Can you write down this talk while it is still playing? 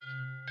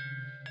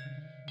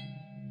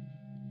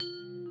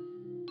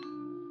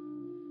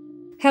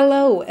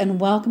Hello, and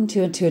welcome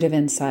to Intuitive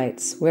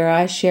Insights, where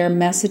I share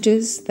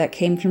messages that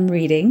came from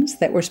readings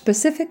that were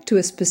specific to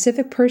a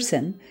specific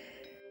person,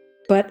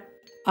 but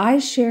I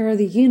share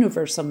the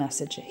universal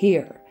message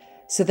here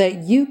so that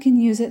you can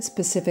use it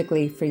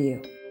specifically for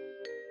you.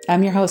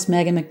 I'm your host,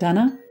 Megan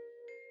McDonough,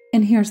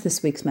 and here's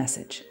this week's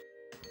message.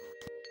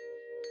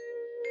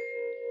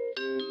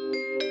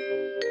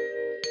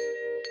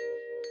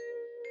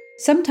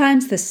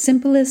 Sometimes the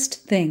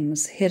simplest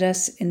things hit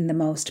us in the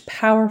most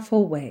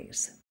powerful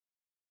ways.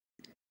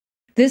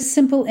 This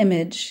simple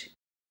image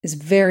is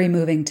very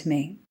moving to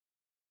me.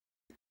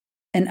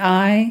 An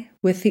eye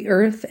with the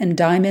earth and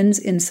diamonds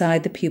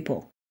inside the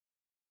pupil.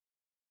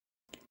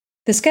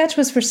 The sketch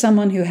was for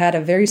someone who had a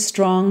very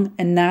strong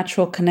and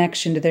natural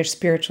connection to their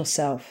spiritual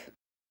self.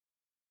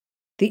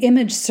 The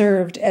image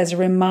served as a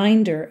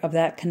reminder of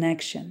that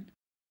connection.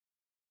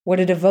 What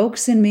it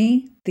evokes in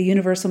me, the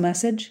universal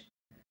message,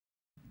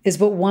 is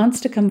what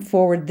wants to come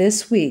forward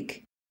this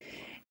week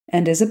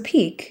and is a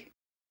peek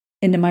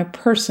into my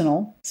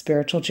personal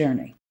spiritual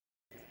journey.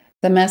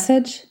 The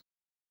message: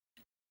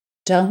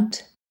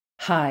 don't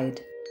hide.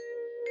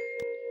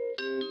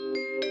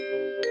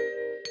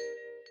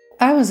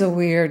 I was a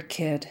weird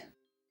kid.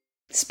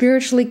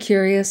 Spiritually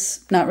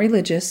curious, not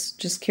religious,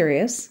 just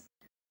curious.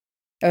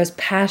 I was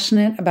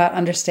passionate about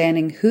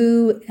understanding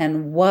who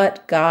and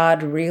what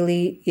God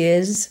really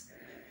is.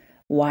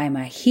 Why am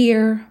I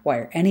here? Why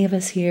are any of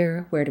us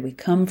here? Where do we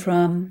come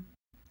from?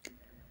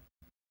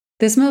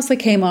 This mostly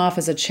came off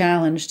as a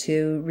challenge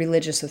to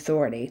religious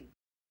authority,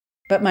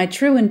 but my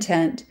true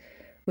intent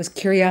was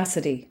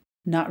curiosity,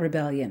 not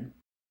rebellion,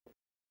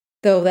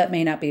 though that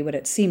may not be what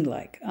it seemed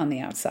like on the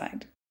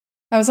outside.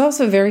 I was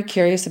also very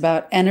curious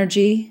about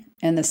energy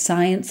and the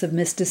science of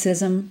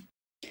mysticism.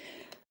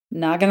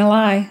 Not gonna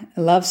lie, I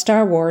love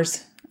Star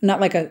Wars.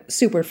 Not like a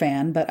super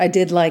fan, but I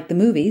did like the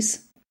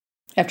movies.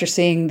 After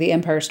seeing The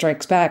Empire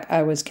Strikes Back,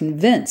 I was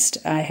convinced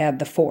I had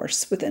the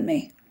Force within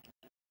me.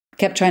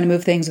 Kept trying to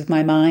move things with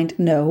my mind.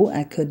 No,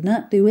 I could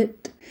not do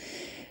it.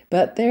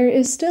 But there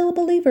is still a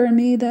believer in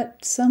me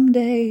that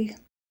someday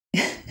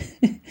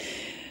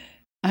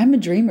I'm a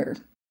dreamer,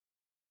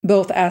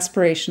 both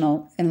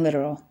aspirational and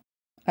literal.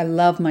 I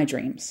love my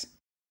dreams.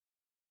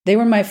 They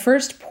were my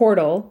first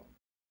portal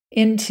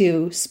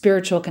into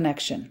spiritual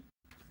connection.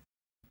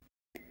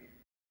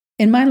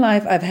 In my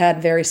life, I've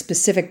had very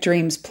specific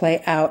dreams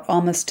play out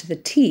almost to the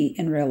T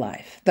in real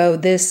life. Though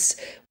this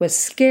was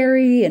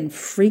scary and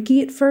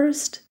freaky at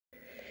first,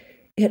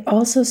 it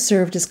also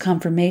served as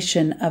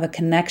confirmation of a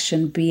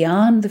connection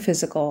beyond the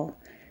physical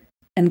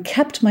and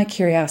kept my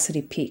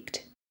curiosity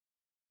piqued.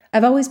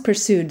 I've always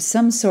pursued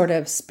some sort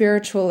of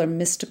spiritual or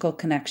mystical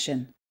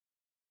connection,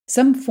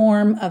 some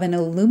form of an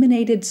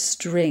illuminated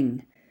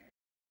string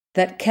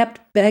that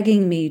kept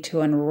begging me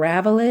to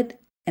unravel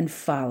it and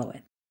follow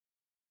it.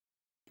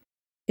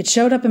 It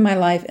showed up in my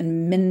life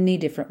in many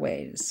different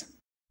ways.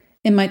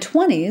 In my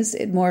 20s,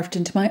 it morphed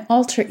into my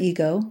alter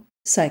ego,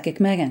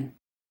 Psychic Megan.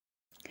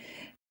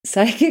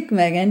 Psychic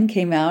Megan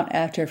came out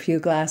after a few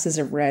glasses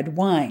of red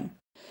wine.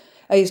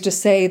 I used to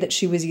say that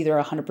she was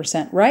either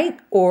 100% right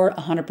or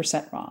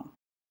 100% wrong.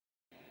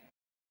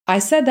 I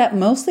said that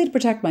mostly to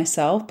protect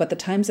myself, but the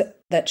times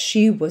that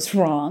she was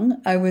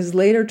wrong, I was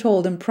later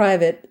told in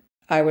private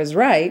I was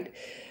right,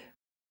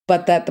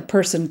 but that the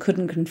person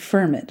couldn't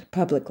confirm it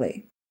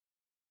publicly.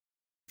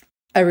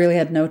 I really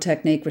had no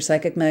technique for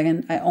Psychic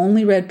Megan. I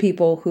only read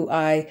people who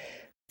I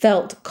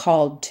felt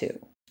called to,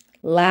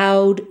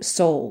 loud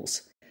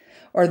souls,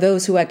 or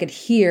those who I could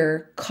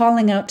hear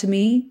calling out to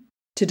me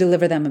to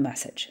deliver them a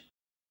message.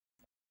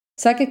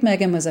 Psychic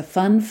Megan was a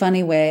fun,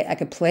 funny way I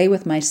could play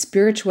with my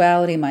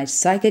spirituality, my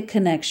psychic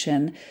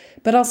connection,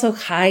 but also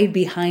hide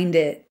behind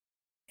it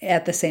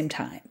at the same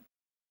time.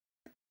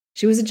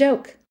 She was a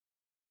joke,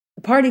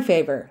 a party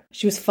favor.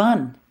 She was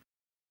fun.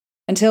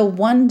 Until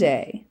one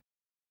day,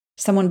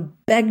 someone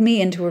begged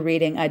me into a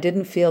reading I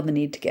didn't feel the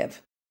need to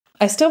give.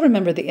 I still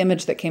remember the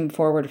image that came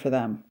forward for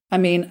them. I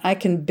mean, I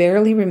can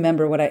barely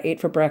remember what I ate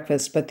for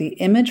breakfast, but the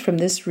image from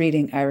this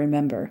reading I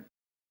remember.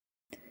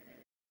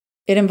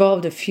 It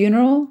involved a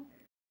funeral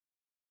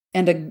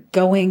and a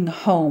going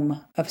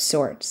home of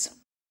sorts.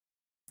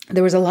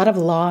 There was a lot of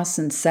loss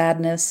and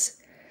sadness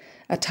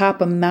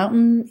atop a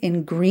mountain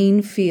in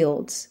green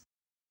fields.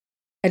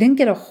 I didn't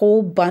get a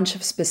whole bunch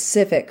of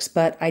specifics,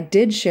 but I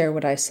did share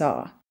what I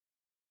saw.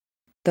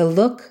 The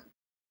look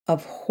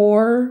of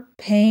horror,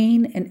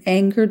 pain, and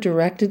anger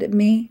directed at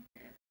me,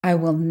 I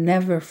will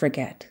never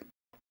forget.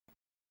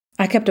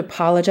 I kept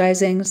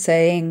apologizing,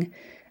 saying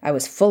I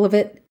was full of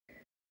it.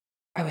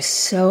 I was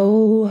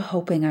so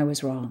hoping I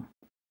was wrong.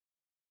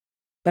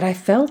 But I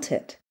felt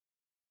it.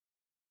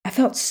 I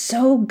felt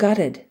so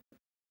gutted.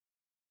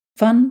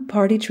 Fun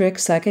party trick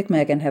Psychic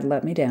Megan had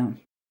let me down.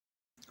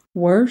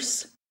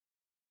 Worse,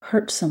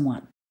 hurt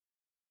someone.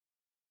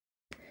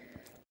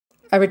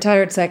 I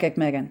retired Psychic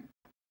Megan.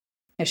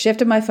 I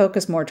shifted my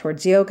focus more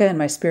towards yoga and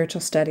my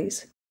spiritual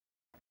studies.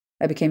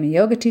 I became a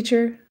yoga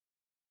teacher,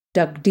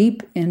 dug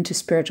deep into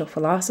spiritual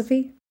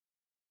philosophy,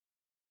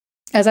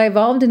 As I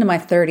evolved into my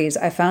 30s,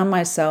 I found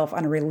myself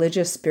on a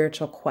religious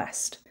spiritual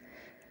quest.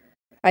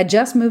 I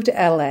just moved to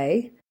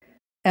LA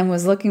and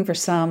was looking for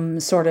some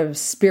sort of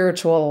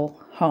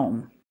spiritual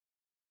home.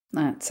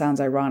 That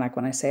sounds ironic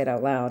when I say it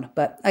out loud,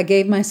 but I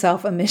gave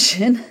myself a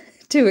mission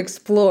to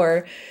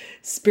explore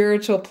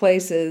spiritual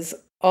places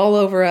all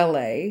over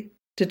LA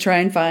to try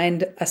and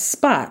find a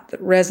spot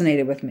that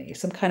resonated with me,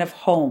 some kind of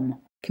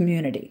home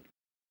community.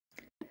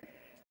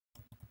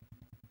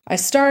 I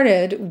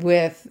started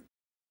with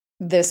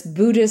this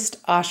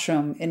Buddhist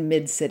ashram in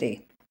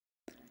Mid-City.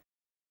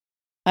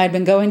 I'd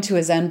been going to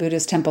a Zen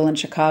Buddhist temple in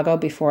Chicago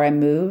before I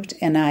moved,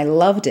 and I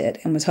loved it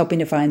and was hoping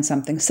to find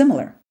something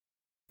similar.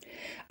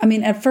 I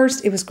mean, at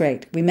first it was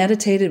great. We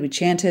meditated, we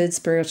chanted,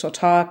 spiritual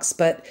talks,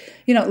 but,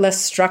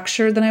 less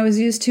structure than I was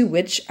used to,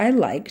 which I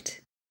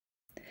liked.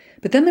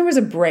 But then there was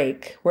a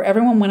break where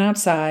everyone went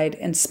outside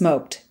and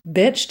smoked,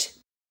 bitched,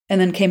 and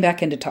then came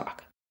back in to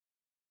talk.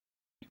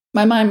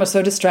 My mind was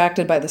so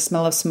distracted by the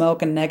smell of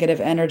smoke and negative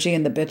energy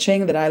and the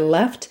bitching that I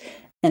left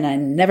and I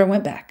never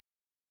went back.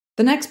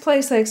 The next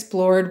place I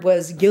explored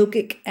was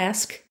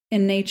yogic-esque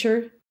in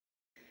nature.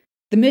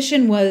 The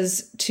mission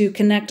was to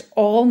connect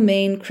all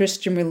main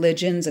Christian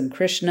religions and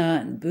Krishna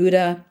and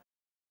Buddha,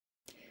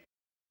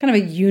 kind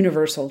of a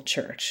universal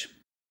church.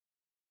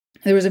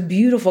 There was a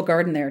beautiful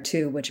garden there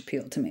too, which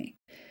appealed to me.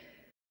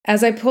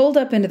 As I pulled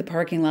up into the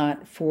parking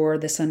lot for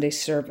the Sunday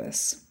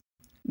service,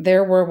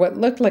 there were what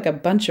looked like a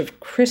bunch of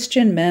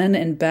Christian men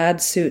in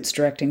bad suits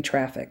directing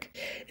traffic.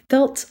 It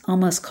felt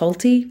almost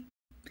culty,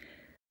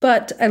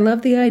 but I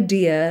loved the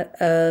idea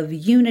of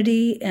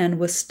unity and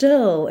was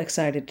still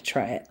excited to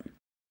try it.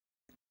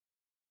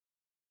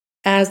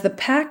 As the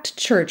packed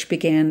church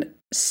began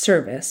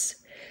service,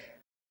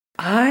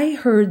 I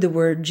heard the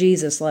word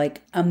Jesus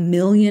like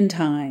 1,000,000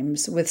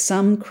 times with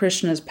some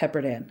Krishnas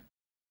peppered in.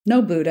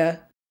 No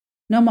Buddha,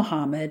 no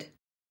Muhammad,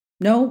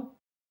 no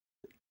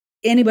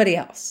anybody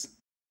else.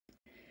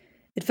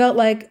 It felt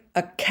like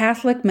a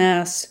Catholic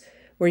mass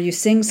where you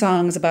sing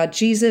songs about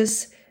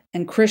Jesus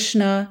and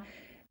Krishna,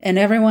 and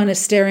everyone is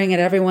staring at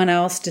everyone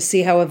else to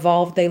see how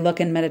evolved they look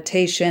in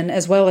meditation,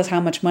 as well as how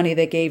much money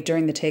they gave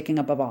during the taking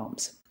up of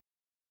alms.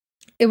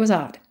 It was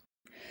odd,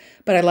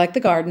 but I liked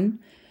the garden,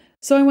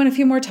 so I went a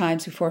few more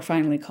times before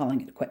finally calling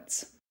it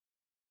quits.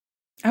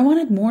 I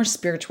wanted more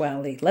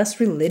spirituality, less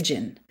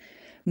religion,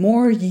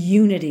 more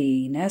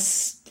unity,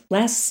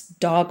 less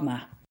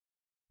dogma.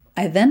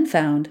 I then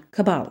found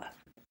Kabbalah.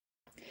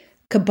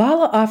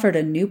 Kabbalah offered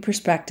a new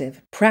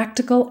perspective,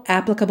 practical,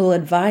 applicable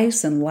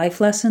advice and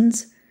life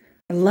lessons.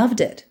 I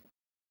loved it.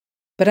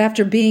 But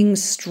after being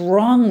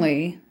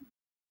strongly,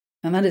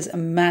 and that is a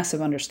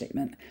massive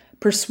understatement,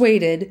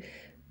 persuaded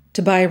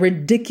to buy a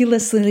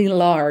ridiculously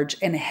large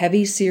and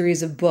heavy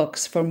series of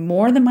books for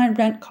more than my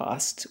rent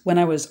cost when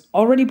I was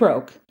already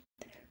broke,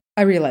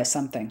 I realized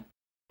something.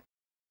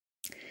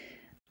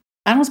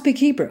 I don't speak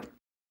Hebrew,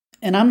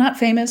 and I'm not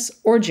famous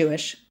or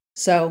Jewish,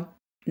 so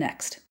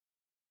next.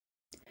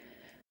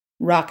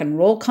 Rock and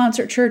roll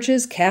concert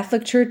churches,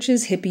 Catholic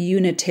churches, hippie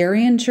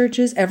Unitarian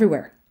churches,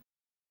 everywhere.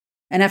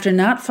 And after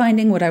not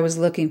finding what I was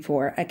looking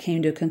for, I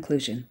came to a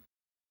conclusion.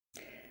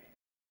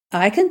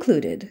 I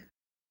concluded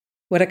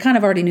what I kind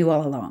of already knew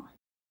all along.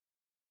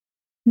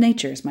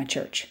 Nature is my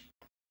church.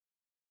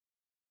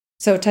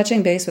 So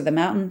touching base with the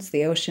mountains,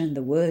 the ocean,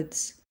 the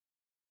woods,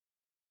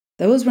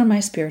 those were my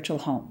spiritual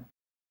home.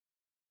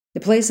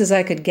 The places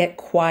I could get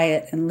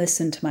quiet and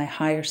listen to my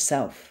higher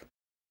self,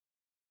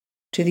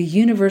 to the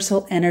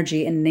universal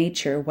energy in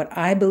nature, what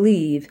I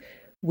believe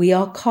we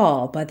all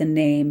call by the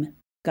name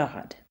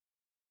God.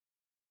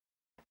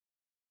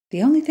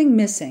 The only thing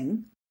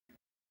missing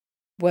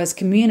was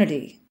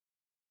community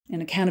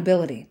and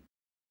accountability.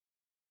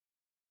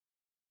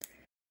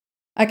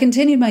 I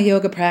continued my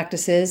yoga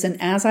practices, and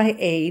as I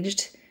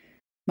aged,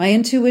 my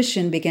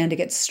intuition began to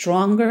get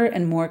stronger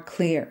and more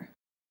clear.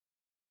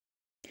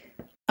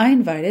 I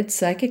invited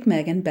Psychic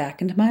Megan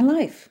back into my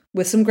life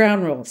with some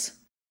ground rules.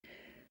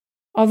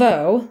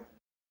 Although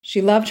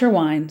she loved her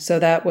wine, so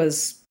that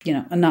was,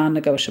 a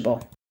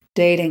non-negotiable.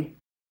 Dating.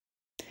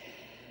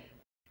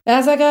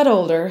 As I got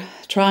older,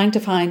 trying to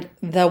find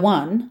the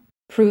one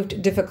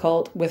proved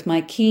difficult with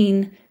my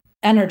keen,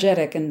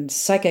 energetic, and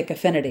psychic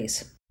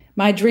affinities.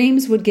 My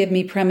dreams would give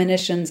me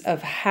premonitions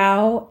of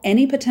how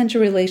any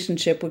potential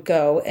relationship would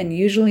go and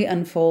usually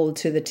unfold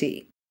to the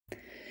T.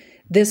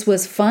 This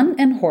was fun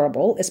and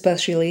horrible,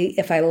 especially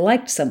if I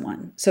liked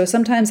someone. So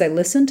sometimes I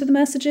listened to the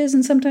messages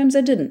and sometimes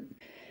I didn't.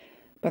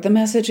 But the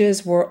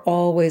messages were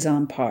always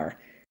on par.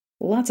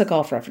 Lots of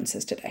golf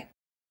references today.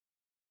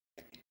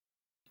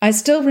 I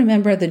still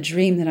remember the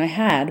dream that I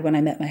had when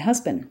I met my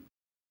husband,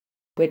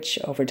 which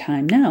over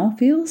time now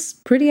feels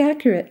pretty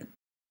accurate.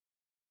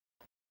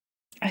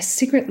 I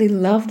secretly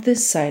loved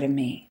this side of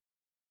me,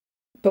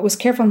 but was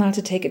careful not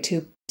to take it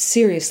too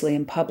seriously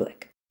in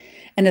public,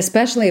 and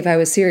especially if I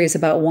was serious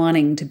about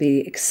wanting to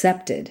be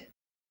accepted,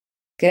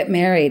 get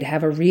married,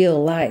 have a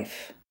real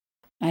life.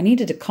 I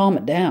needed to calm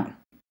it down,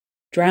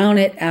 drown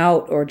it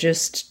out, or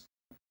just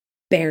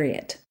bury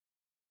it.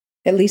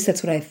 At least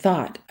that's what I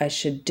thought I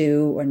should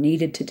do or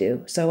needed to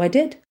do. So I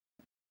did,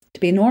 to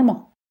be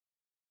normal.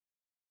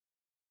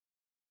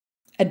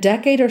 A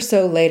decade or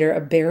so later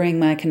of burying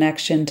my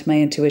connection to my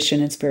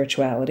intuition and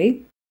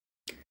spirituality,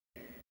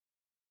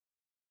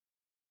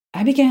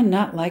 I began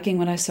not liking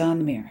what I saw in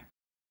the mirror.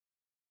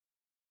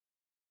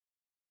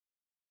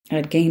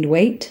 I'd gained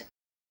weight.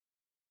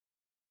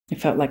 I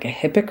felt like a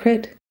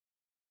hypocrite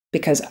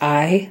because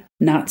I,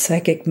 not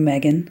psychic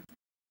Megan,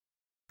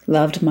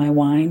 loved my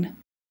wine.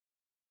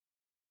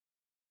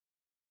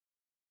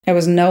 I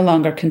was no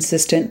longer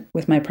consistent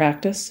with my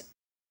practice.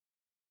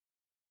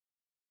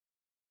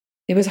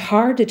 It was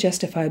hard to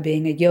justify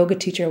being a yoga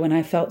teacher when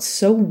I felt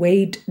so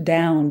weighed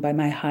down by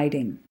my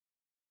hiding.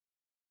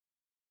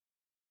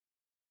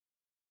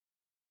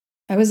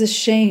 I was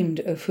ashamed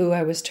of who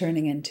I was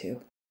turning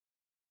into.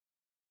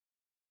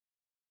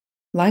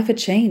 Life had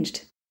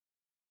changed.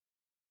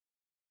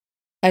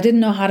 I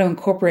didn't know how to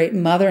incorporate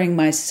mothering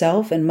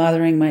myself and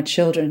mothering my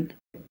children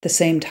at the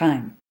same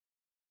time.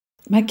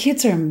 My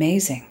kids are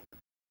amazing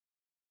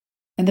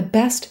and the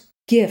best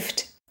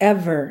gift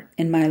ever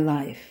in my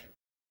life.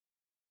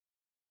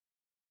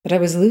 But I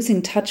was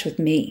losing touch with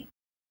me,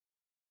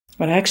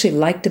 what I actually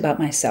liked about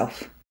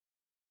myself.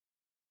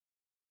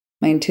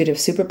 My intuitive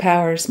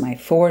superpowers, my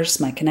force,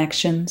 my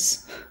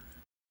connections.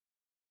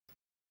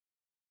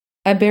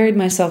 I buried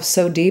myself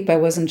so deep I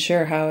wasn't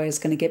sure how I was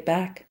going to get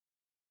back.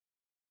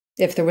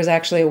 If there was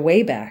actually a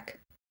way back.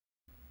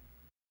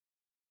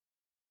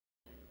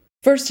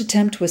 First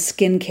attempt was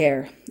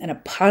skincare and a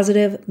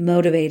positive,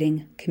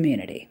 motivating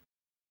community.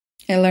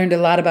 I learned a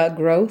lot about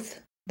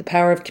growth, the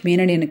power of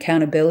community and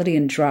accountability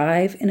and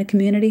drive in a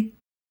community.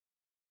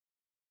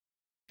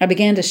 I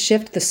began to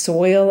shift the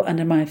soil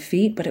under my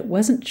feet, but it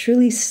wasn't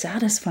truly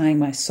satisfying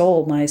my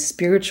soul, my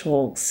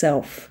spiritual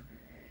self.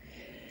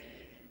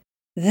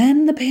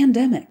 Then the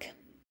pandemic,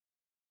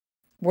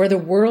 where the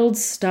world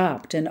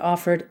stopped and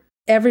offered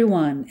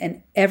everyone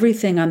and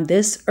everything on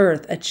this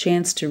earth a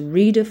chance to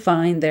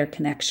redefine their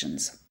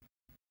connections.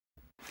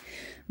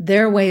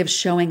 Their way of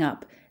showing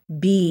up,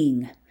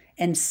 being,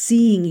 and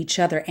seeing each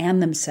other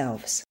and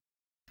themselves,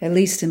 at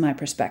least in my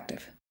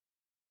perspective.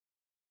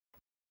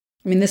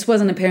 This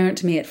wasn't apparent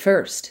to me at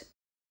first.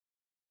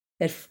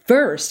 At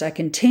first, I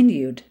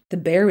continued the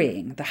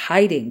burying, the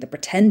hiding, the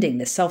pretending,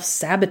 the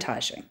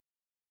self-sabotaging.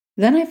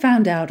 Then I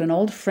found out an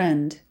old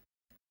friend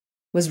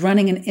was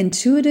running an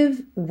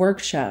intuitive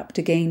workshop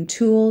to gain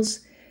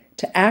tools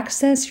to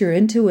access your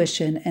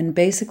intuition and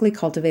basically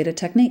cultivate a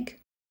technique.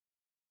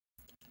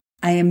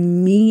 I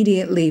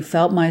immediately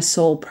felt my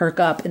soul perk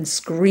up and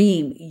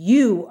scream,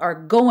 "You are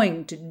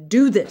going to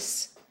do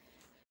this!"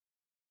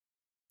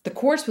 The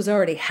course was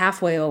already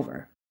halfway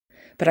over,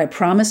 but I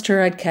promised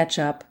her I'd catch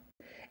up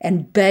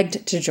and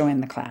begged to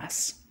join the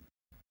class.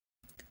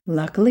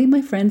 Luckily,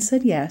 my friend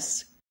said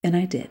yes, and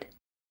I did.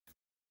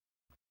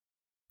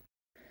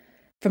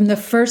 From the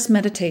first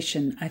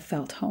meditation, I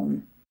felt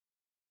home.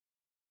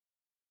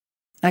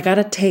 I got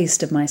a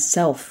taste of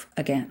myself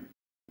again.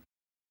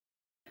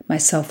 My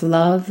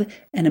self-love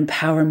and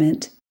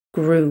empowerment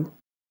grew.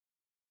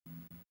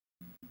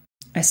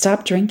 I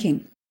stopped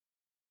drinking.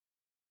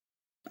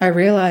 I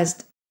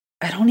realized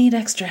I don't need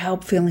extra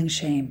help feeling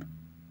shame.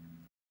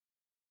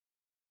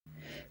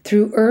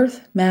 Through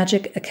Earth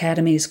Magic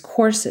Academy's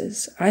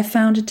courses, I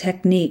found a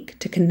technique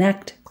to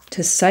connect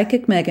to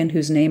Psychic Megan,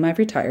 whose name I've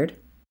retired,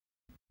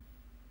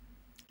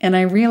 and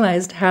I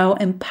realized how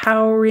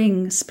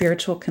empowering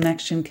spiritual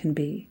connection can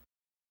be.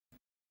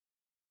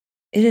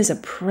 It is a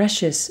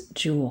precious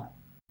jewel.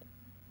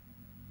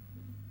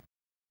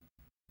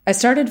 I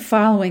started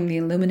following the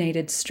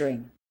illuminated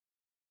string.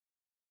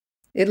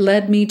 It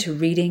led me to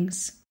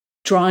readings,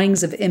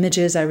 drawings of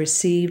images I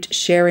received,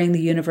 sharing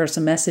the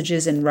universal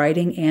messages in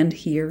writing and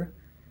here.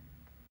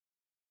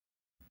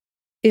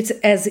 It's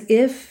as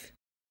if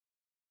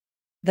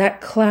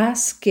that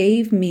class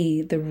gave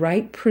me the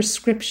right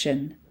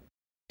prescription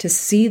to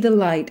see the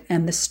light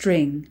and the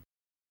string,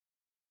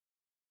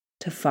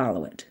 to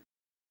follow it.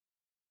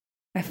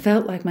 I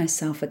felt like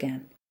myself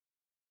again.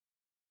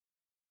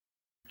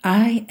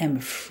 I am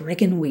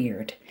friggin'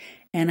 weird,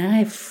 and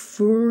I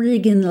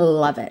friggin'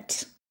 love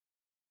it.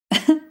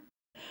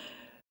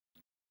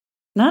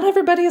 Not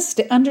everybody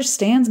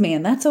understands me,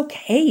 and that's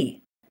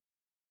okay.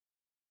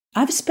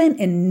 I've spent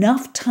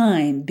enough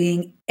time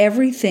being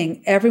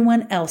everything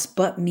everyone else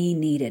but me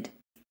needed.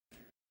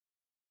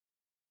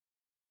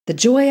 The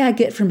joy I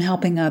get from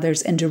helping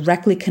others and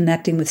directly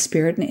connecting with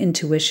spirit and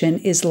intuition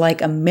is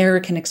like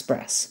American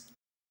Express.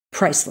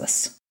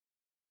 Priceless.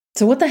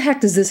 So what the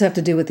heck does this have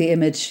to do with the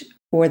image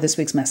or this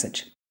week's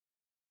message?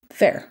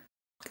 Fair.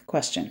 Good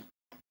question.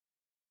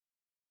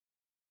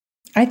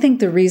 I think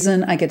the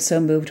reason I get so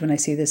moved when I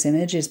see this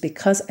image is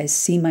because I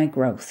see my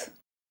growth.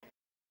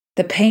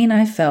 The pain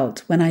I felt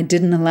when I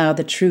didn't allow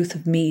the truth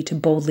of me to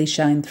boldly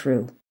shine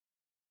through.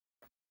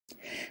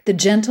 The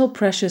gentle,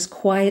 precious,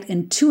 quiet,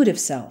 intuitive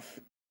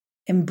self,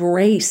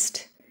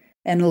 embraced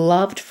and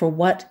loved for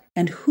what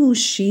and who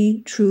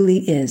she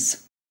truly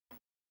is.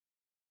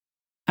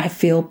 I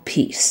feel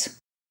peace.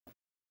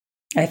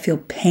 I feel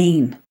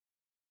pain.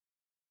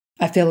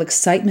 I feel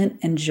excitement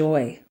and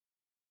joy.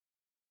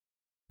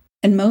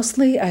 And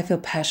mostly, I feel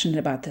passionate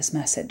about this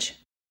message.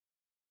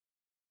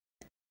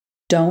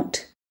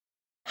 Don't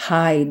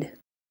hide.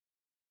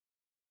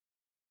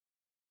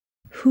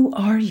 Who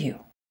are you?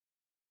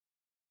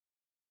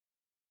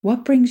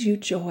 What brings you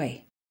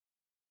joy?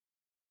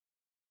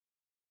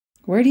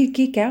 Where do you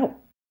geek out?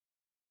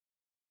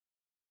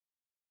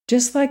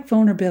 Just like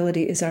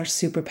vulnerability is our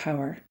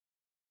superpower,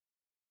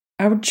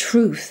 our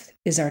truth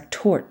is our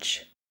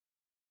torch.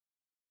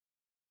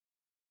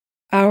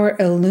 Our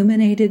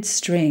illuminated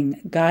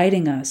string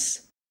guiding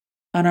us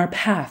on our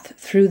path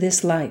through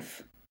this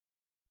life.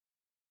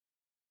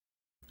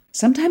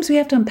 Sometimes we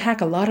have to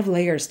unpack a lot of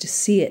layers to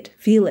see it,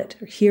 feel it,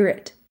 or hear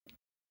it.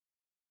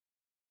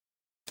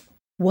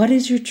 What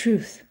is your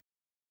truth?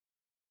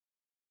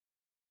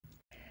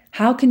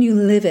 How can you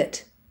live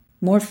it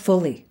more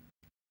fully?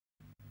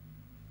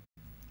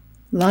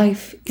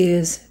 Life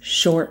is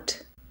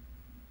short.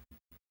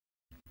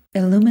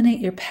 Illuminate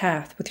your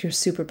path with your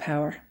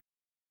superpower.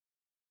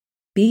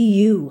 Be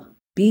you.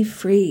 Be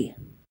free.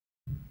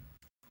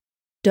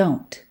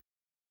 Don't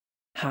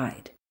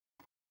hide.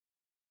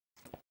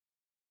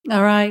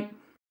 All right,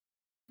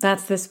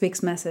 that's this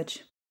week's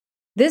message.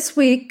 This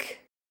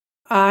week,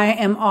 I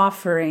am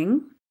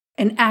offering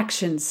an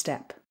action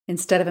step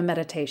instead of a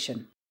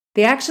meditation.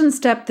 The action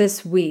step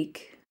this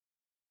week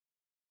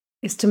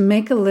is to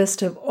make a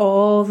list of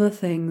all the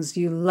things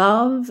you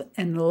love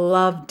and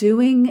love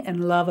doing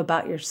and love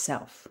about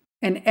yourself.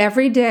 And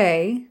every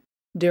day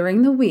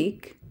during the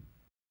week,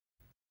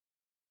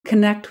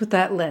 connect with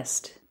that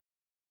list.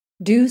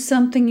 Do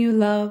something you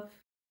love.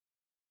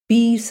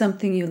 Be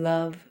something you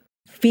love.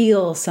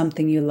 Feel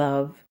something you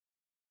love.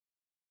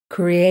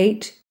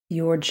 Create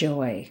your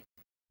joy.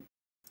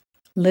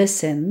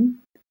 Listen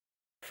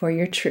for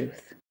your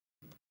truth.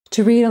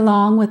 To read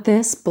along with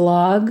this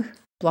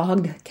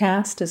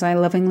blogcast, as I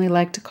lovingly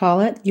like to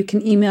call it, you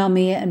can email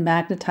me at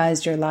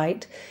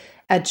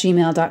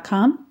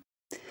magnetizeyourlight@gmail.com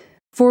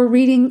for a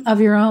reading of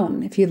your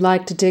own. If you'd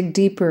like to dig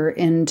deeper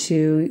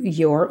into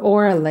your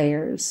aura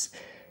layers,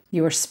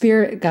 your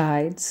spirit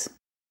guides,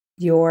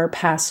 your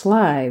past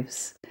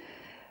lives,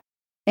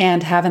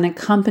 and have an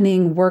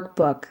accompanying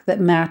workbook that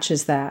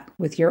matches that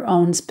with your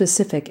own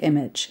specific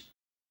image.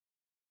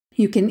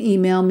 You can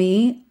email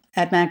me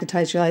at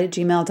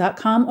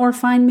magnetizeyourlight@gmail.com or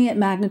find me at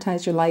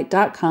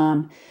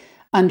magnetizeyourlight.com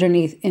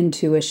underneath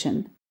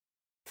intuition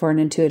for an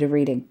intuitive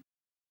reading.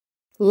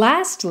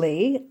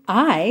 Lastly,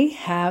 I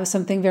have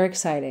something very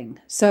exciting.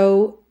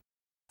 So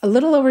a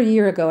little over a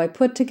year ago, I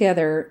put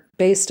together,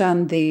 based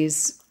on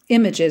these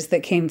images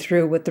that came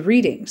through with the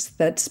readings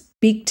that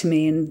speak to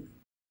me and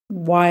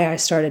why I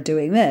started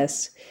doing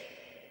this,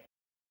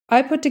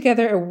 I put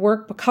together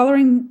a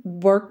coloring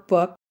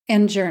workbook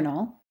and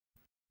journal.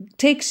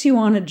 Takes you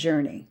on a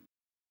journey.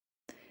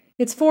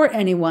 It's for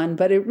anyone,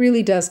 but it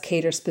really does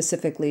cater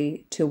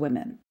specifically to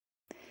women.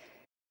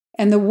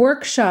 And the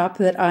workshop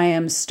that I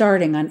am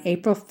starting on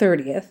April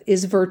 30th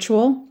is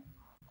virtual,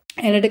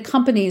 and it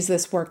accompanies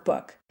this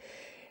workbook.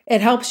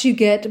 It helps you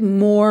get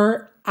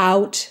more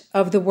out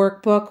of the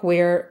workbook,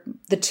 where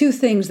the two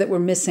things that were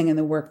missing in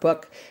the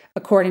workbook,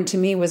 according to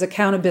me, was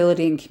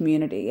accountability and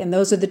community. And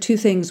those are the two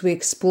things we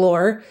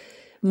explore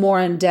more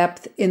in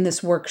depth in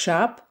this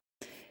workshop.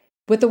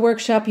 With the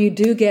workshop, you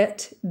do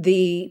get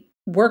the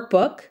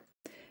workbook.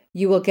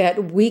 You will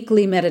get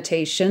weekly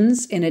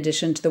meditations in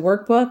addition to the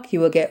workbook. You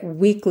will get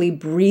weekly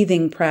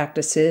breathing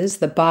practices.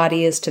 The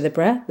body is to the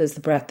breath as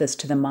the breath is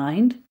to the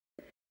mind.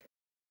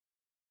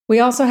 We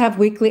also have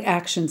weekly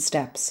action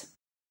steps.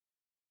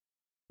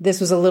 This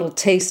was a little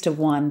taste of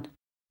one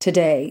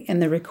today in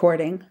the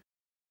recording.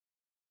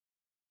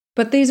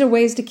 But these are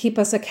ways to keep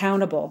us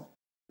accountable.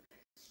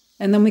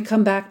 And then we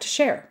come back to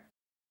share.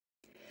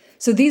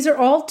 So these are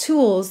all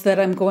tools that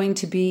I'm going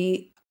to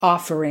be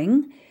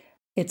offering.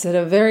 It's at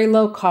a very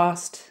low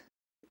cost,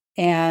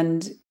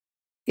 and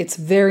it's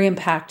very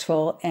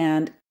impactful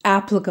and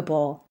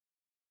applicable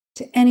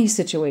to any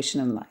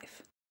situation in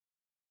life.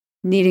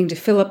 Needing to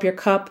fill up your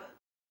cup,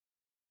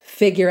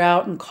 figure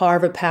out and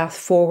carve a path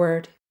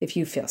forward if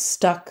you feel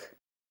stuck,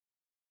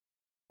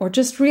 or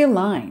just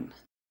realign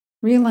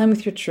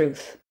with your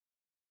truth.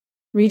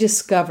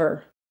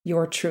 Rediscover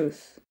your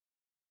truth,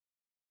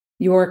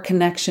 your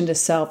connection to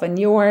self, and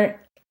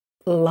your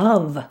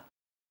love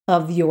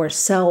of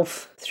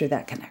yourself through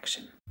that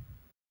connection.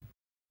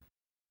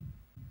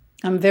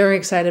 I'm very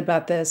excited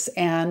about this.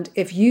 And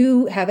if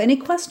you have any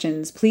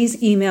questions,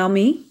 please email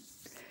me.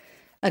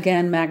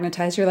 Again,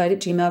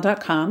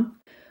 magnetizeyourlight@gmail.com.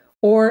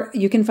 Or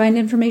you can find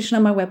information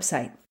on my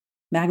website,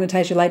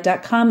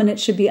 magnetizeyourlight.com, and it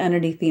should be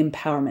underneath the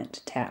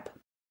Empowerment tab.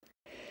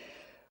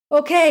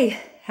 Okay,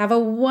 have a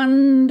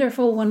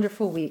wonderful,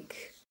 wonderful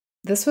week.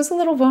 This was a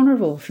little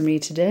vulnerable for me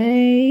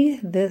today,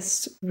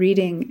 this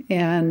reading,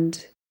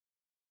 and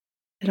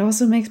it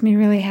also makes me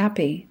really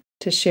happy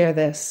to share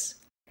this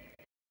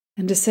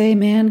and to say,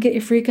 man, get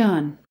your freak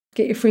on,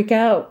 get your freak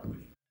out.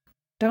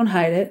 Don't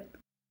hide it.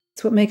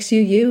 It's what makes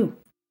you you.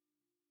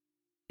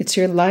 It's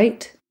your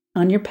light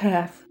on your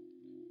path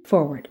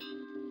forward.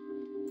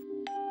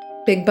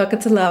 Big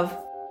buckets of love.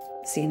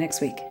 See you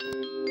next week.